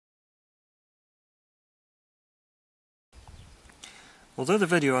Although the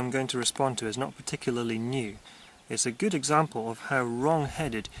video I'm going to respond to is not particularly new, it's a good example of how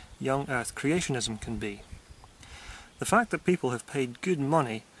wrong-headed young Earth creationism can be. The fact that people have paid good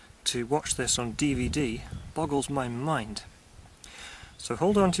money to watch this on DVD boggles my mind. So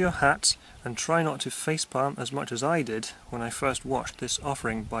hold on to your hats and try not to facepalm as much as I did when I first watched this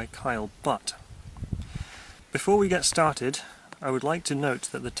offering by Kyle Butt. Before we get started, I would like to note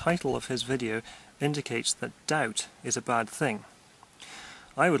that the title of his video indicates that doubt is a bad thing.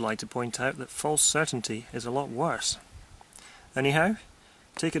 I would like to point out that false certainty is a lot worse. Anyhow,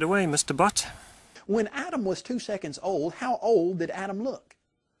 take it away, Mr. Butt. When Adam was 2 seconds old, how old did Adam look?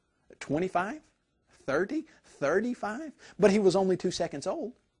 25? 30? 35? But he was only 2 seconds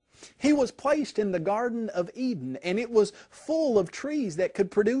old. He was placed in the Garden of Eden, and it was full of trees that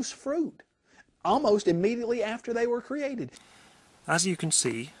could produce fruit almost immediately after they were created. As you can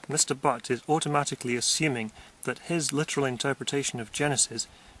see, Mr. Butt is automatically assuming that his literal interpretation of Genesis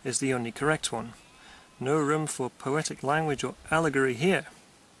is the only correct one. No room for poetic language or allegory here.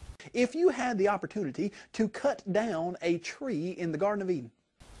 If you had the opportunity to cut down a tree in the Garden of Eden,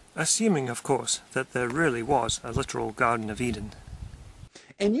 assuming, of course, that there really was a literal Garden of Eden,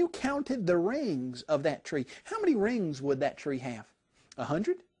 and you counted the rings of that tree, how many rings would that tree have?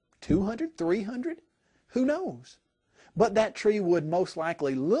 100? 200? 300? Who knows? But that tree would most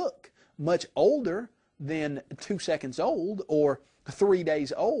likely look much older than 2 seconds old or 3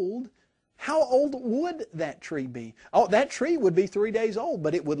 days old. How old would that tree be? Oh, that tree would be 3 days old,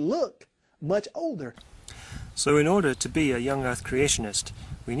 but it would look much older. So in order to be a young Earth creationist,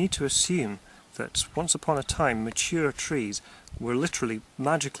 we need to assume that once upon a time mature trees were literally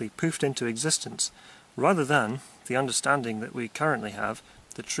magically poofed into existence, rather than the understanding that we currently have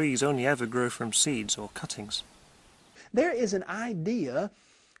that trees only ever grow from seeds or cuttings. There is an idea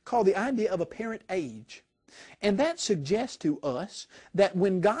called the idea of apparent age. And that suggests to us that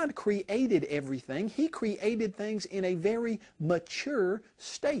when God created everything, He created things in a very mature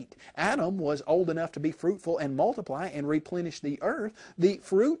state. Adam was old enough to be fruitful and multiply and replenish the earth. The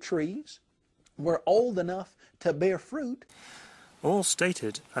fruit trees were old enough to bear fruit. All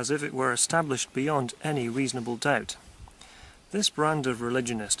stated as if it were established beyond any reasonable doubt. This brand of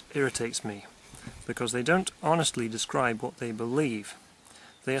religionist irritates me, because they don't honestly describe what they believe.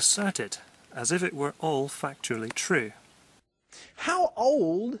 They assert it as if it were all factually true. How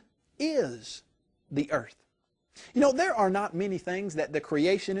old is the earth? You know, there are not many things that the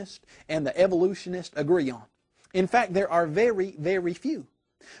creationist and the evolutionist agree on. In fact, there are very, very few.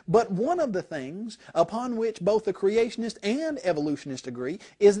 But one of the things upon which both the creationist and evolutionist agree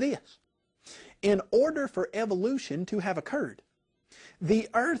is this. In order for evolution to have occurred, the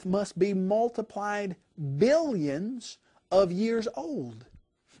earth must be multiplied billions of years old.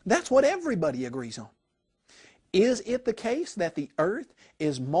 That's what everybody agrees on. Is it the case that the earth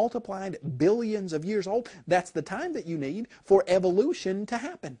is multiplied billions of years old? That's the time that you need for evolution to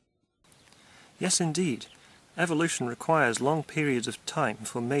happen. Yes, indeed. Evolution requires long periods of time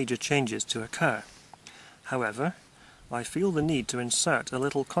for major changes to occur. However, I feel the need to insert a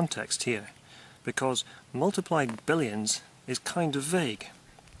little context here, because multiplied billions is kind of vague.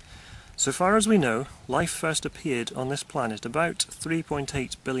 So far as we know, life first appeared on this planet about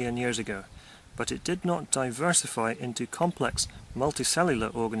 3.8 billion years ago, but it did not diversify into complex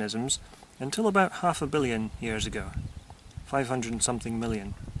multicellular organisms until about 500 million years ago, 500 and something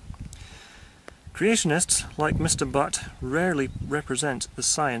million. Creationists, like Mr. Butt, rarely represent the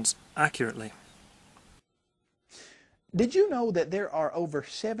science accurately. Did you know that there are over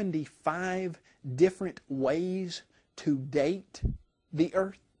 75 different ways to date the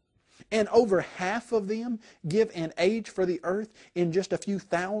earth? And over half of them give an age for the earth in just a few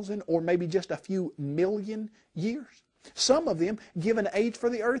thousand or maybe just a few million years. Some of them give an age for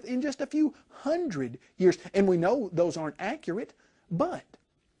the earth in just a few hundred years. And we know those aren't accurate, but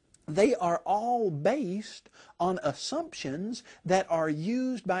they are all based on assumptions that are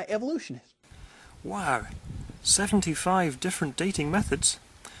used by evolutionists. Wow, 75 different dating methods?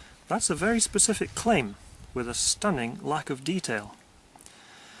 That's a very specific claim, with a stunning lack of detail.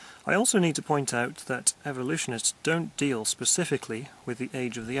 I also need to point out that evolutionists don't deal specifically with the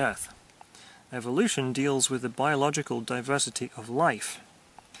age of the Earth. Evolution deals with the biological diversity of life.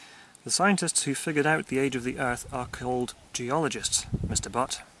 The scientists who figured out the age of the Earth are called geologists, Mr.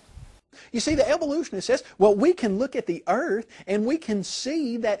 Butt. You see, the evolutionist says, well, we can look at the earth and we can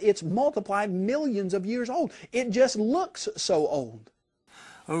see that it's multiplied millions of years old. It just looks so old.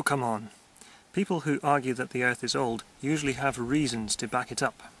 Oh, come on. People who argue that the Earth is old usually have reasons to back it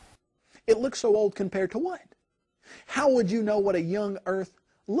up. It looks so old compared to what? How would you know what a young earth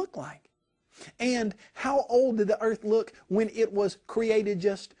looked like? And how old did the earth look when it was created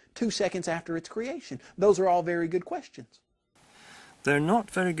just 2 seconds after its creation? Those are all very good questions. They're not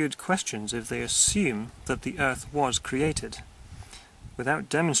very good questions if they assume that the earth was created, without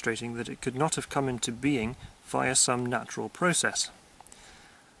demonstrating that it could not have come into being via some natural process.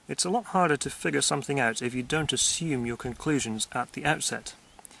 It's a lot harder to figure something out if you don't assume your conclusions at the outset,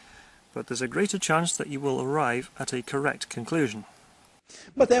 but there's a greater chance that you will arrive at a correct conclusion.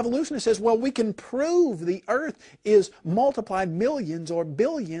 But the evolutionist says, well, we can prove the earth is multiplied millions or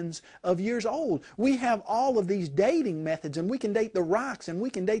billions of years old. We have all of these dating methods, and we can date the rocks, and we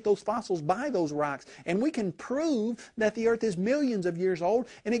can date those fossils by those rocks, and we can prove that the earth is millions of years old,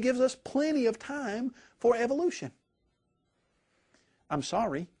 and it gives us plenty of time for evolution. I'm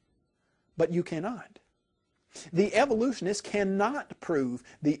sorry, but you cannot. The evolutionists cannot prove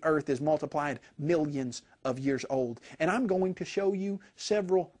the earth is multiplied millions of years old. And I'm going to show you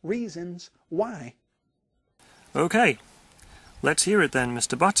several reasons why. Okay, let's hear it then,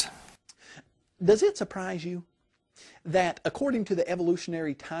 Mr. Butt. Does it surprise you that according to the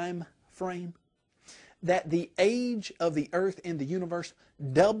evolutionary time frame, that the age of the earth in the universe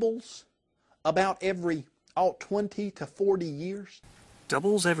doubles about every 20 to 40 years?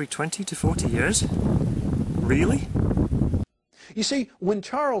 Doubles every 20 to 40 years? Really? You see, when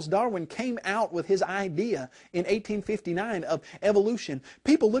Charles Darwin came out with his idea in 1859 of evolution,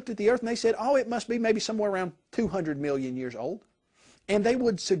 people looked at the earth and they said, oh, it must be maybe somewhere around 200 million years old. And they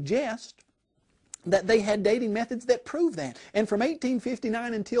would suggest that they had dating methods that prove that. And from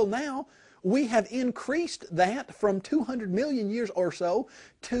 1859 until now, we have increased that from 200 million years or so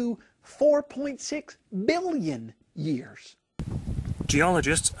to 4.6 billion years.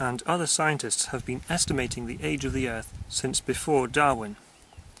 Geologists and other scientists have been estimating the age of the Earth since before Darwin.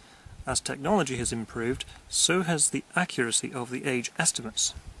 As technology has improved, so has the accuracy of the age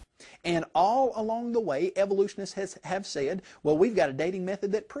estimates. And all along the way, evolutionists have said, well, we've got a dating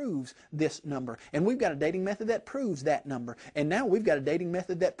method that proves this number, and we've got a dating method that proves that number, and now we've got a dating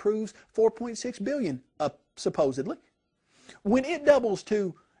method that proves 4.6 billion, supposedly. When it doubles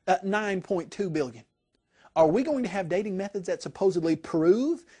to 9.2 billion, are we going to have dating methods that supposedly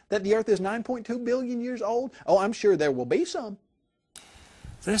prove that the earth is 9.2 billion years old? Oh, I'm sure there will be some.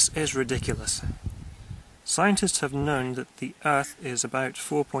 This is ridiculous. Scientists have known that the earth is about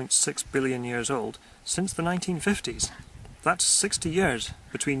 4.6 billion years old since the 1950s. That's 60 years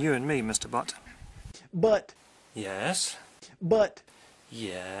between you and me, Mr. Butt. But... Yes? But...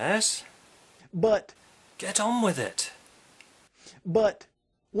 Yes? But... Get on with it. But...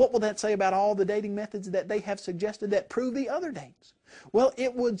 what will that say about all the dating methods that they have suggested that prove the other dates? Well,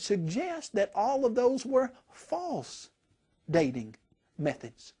 it would suggest that all of those were false dating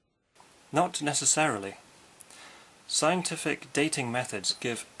methods. Not necessarily. Scientific dating methods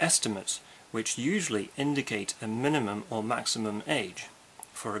give estimates which usually indicate a minimum or maximum age.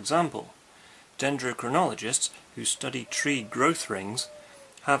 For example, dendrochronologists who study tree growth rings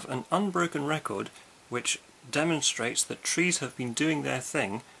have an unbroken record which demonstrates that trees have been doing their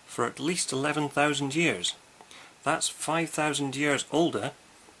thing for at least 11,000 years. That's 5,000 years older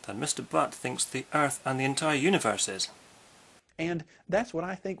than Mr. Butt thinks the Earth and the entire universe is. And that's what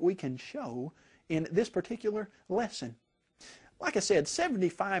I think we can show in this particular lesson. Like I said,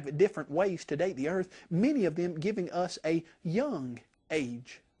 75 different ways to date the Earth, many of them giving us a young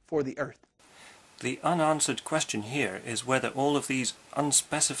age for the Earth. The unanswered question here is whether all of these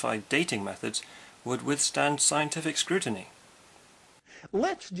unspecified dating methods would withstand scientific scrutiny.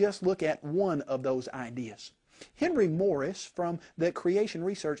 Let's just look at one of those ideas. Henry Morris from the Creation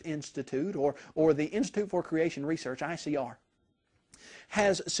Research Institute, or the Institute for Creation Research, ICR,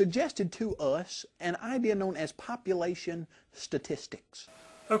 has suggested to us an idea known as population statistics.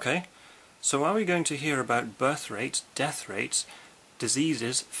 Okay, so are we going to hear about birth rates, death rates,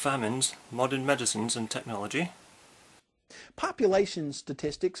 diseases, famines, modern medicines and technology? Population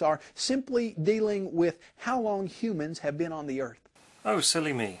statistics are simply dealing with how long humans have been on the Earth. Oh,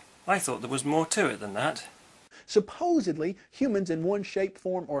 silly me. I thought there was more to it than that. Supposedly, humans in one shape,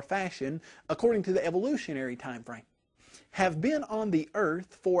 form, or fashion, according to the evolutionary time frame, have been on the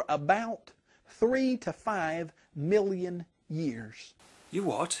Earth for about 3 to 5 million years. You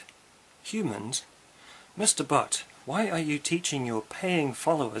what? Humans? Mr. Butt, why are you teaching your paying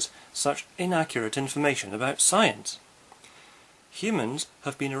followers such inaccurate information about science? Humans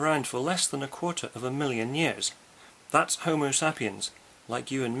have been around for less than 250,000 years. That's Homo sapiens, like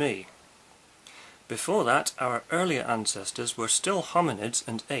you and me. Before that, our earlier ancestors were still hominids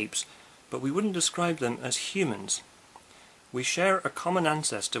and apes, but we wouldn't describe them as humans. We share a common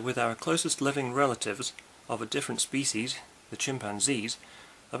ancestor with our closest living relatives of a different species, the chimpanzees,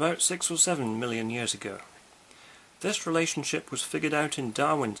 about 6 or 7 million years ago. This relationship was figured out in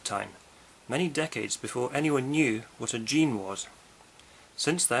Darwin's time, many decades before anyone knew what a gene was.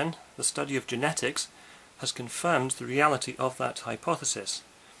 Since then, the study of genetics has confirmed the reality of that hypothesis,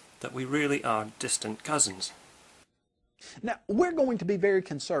 that we really are distant cousins. Now, we're going to be very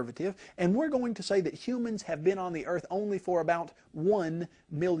conservative, and we're going to say that humans have been on the earth only for about 1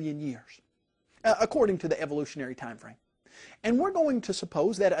 million years, according to the evolutionary time frame. And we're going to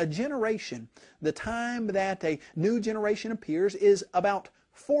suppose that a generation, the time that a new generation appears, is about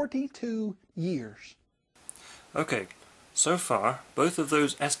 42 years. Okay, so far both of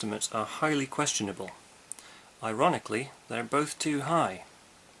those estimates are highly questionable. Ironically, they're both too high.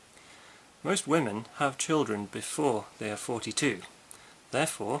 Most women have children before they are 42.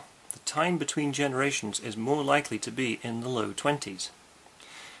 Therefore, the time between generations is more likely to be in the low 20s.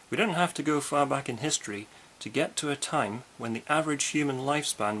 We don't have to go far back in history to get to a time when the average human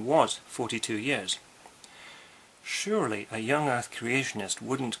lifespan was 42 years. Surely a young Earth creationist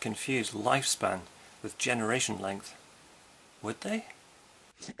wouldn't confuse lifespan with generation length, would they?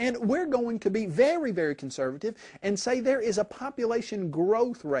 And we're going to be very, very conservative and say there is a population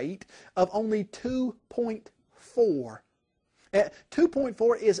growth rate of only 2.4.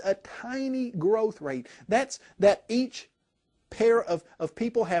 2.4 is a tiny growth rate. That's that each pair of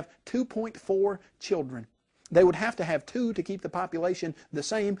people have 2.4 children. They would have to have 2 to keep the population the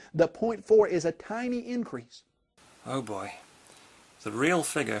same. The 0.4 is a tiny increase. Oh boy. The real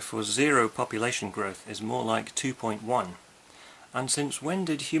figure for zero population growth is more like 2.1. And since when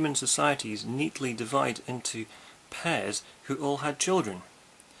did human societies neatly divide into pairs who all had children?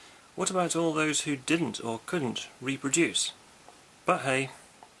 What about all those who didn't or couldn't reproduce? But hey,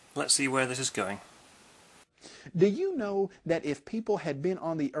 let's see where this is going. Do you know that if people had been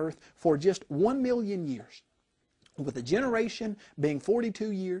on the earth for just 1 million years, with a generation being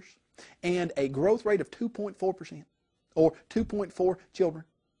 42 years and a growth rate of 2.4%, or 2.4 children,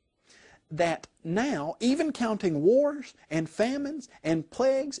 that now, even counting wars and famines and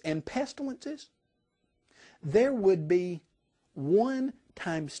plagues and pestilences, there would be 1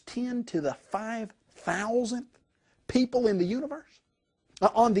 times 10 to the 5,000th people in the universe,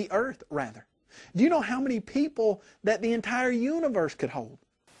 on the earth rather. Do you know how many people that the entire universe could hold?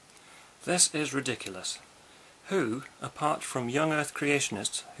 This is ridiculous. Who, apart from young Earth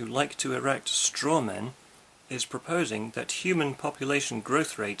creationists who like to erect straw men, is proposing that human population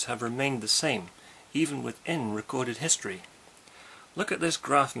growth rates have remained the same, even within recorded history? Look at this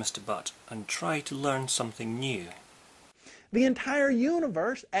graph, Mr. Butt, and try to learn something new. The entire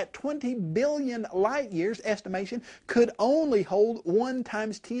universe, at 20 billion light years estimation, could only hold 1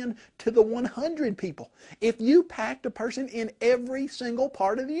 times 10 to the 100 people if you packed a person in every single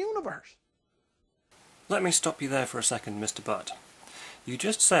part of the universe. Let me stop you there for a second, Mr. Butt. You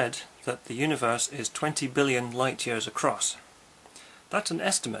just said that the universe is 20 billion light years across. That's an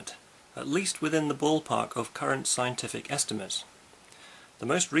estimate, at least within the ballpark of current scientific estimates. The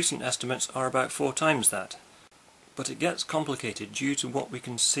most recent estimates are about 4 times that. But it gets complicated due to what we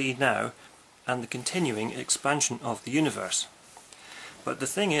can see now and the continuing expansion of the universe. But the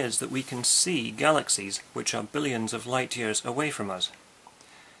thing is that we can see galaxies which are billions of light years away from us.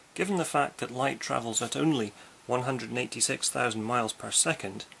 Given the fact that light travels at only 186,000 miles per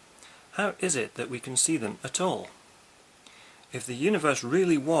second, how is it that we can see them at all? If the universe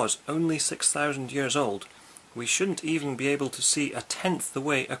really was only 6,000 years old, we shouldn't even be able to see 1/10 the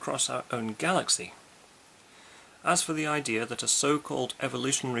way across our own galaxy. As for the idea that a so-called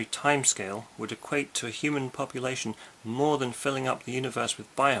evolutionary timescale would equate to a human population more than filling up the universe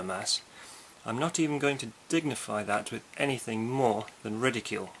with biomass, I'm not even going to dignify that with anything more than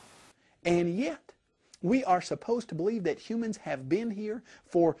ridicule. And yet, we are supposed to believe that humans have been here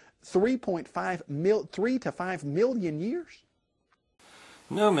for 3 to 5 million years?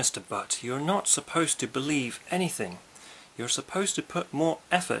 No, Mr. Butt, you're not supposed to believe anything. You're supposed to put more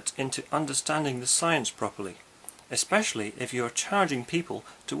effort into understanding the science properly, especially if you're charging people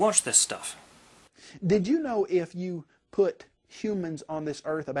to watch this stuff. Did you know if you put humans on this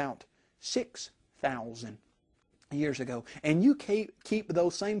earth about 6,000 years ago, and you keep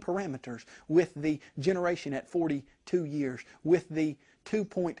those same parameters with the generation at 42 years, with the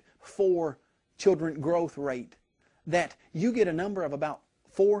 2.4 children growth rate, that you get a number of about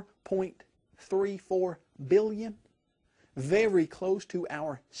 4.34 billion, very close to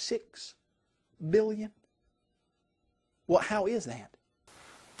our 6 billion? Well, how is that?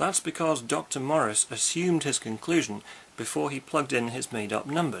 That's because Dr. Morris assumed his conclusion before he plugged in his made-up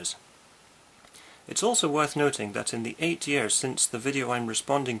numbers. It's also worth noting that in the 8 years since the video I'm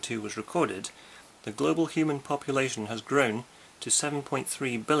responding to was recorded, the global human population has grown to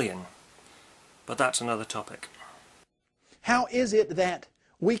 7.3 billion. But that's another topic. How is it that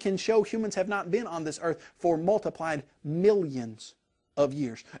we can show humans have not been on this earth for multiplied millions of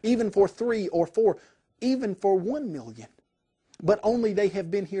years, even for 3 or 4, even for 1 million, but only they have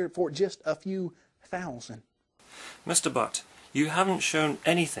been here for just a few thousand? Mr. Butt, you haven't shown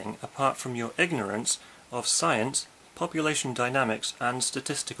anything apart from your ignorance of science, population dynamics and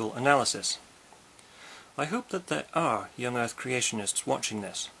statistical analysis. I hope that there are young Earth creationists watching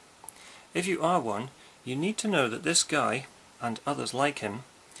this. If you are one, you need to know that this guy, and others like him,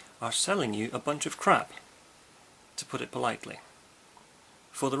 are selling you a bunch of crap, to put it politely.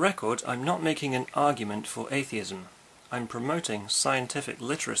 For the record, I'm not making an argument for atheism. I'm promoting scientific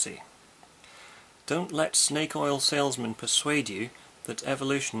literacy. Don't let snake oil salesmen persuade you that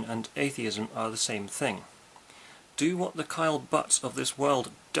evolution and atheism are the same thing. Do what the Kyle Butts of this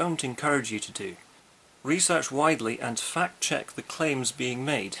world don't encourage you to do. Research widely and fact-check the claims being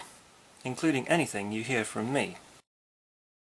made, including anything you hear from me.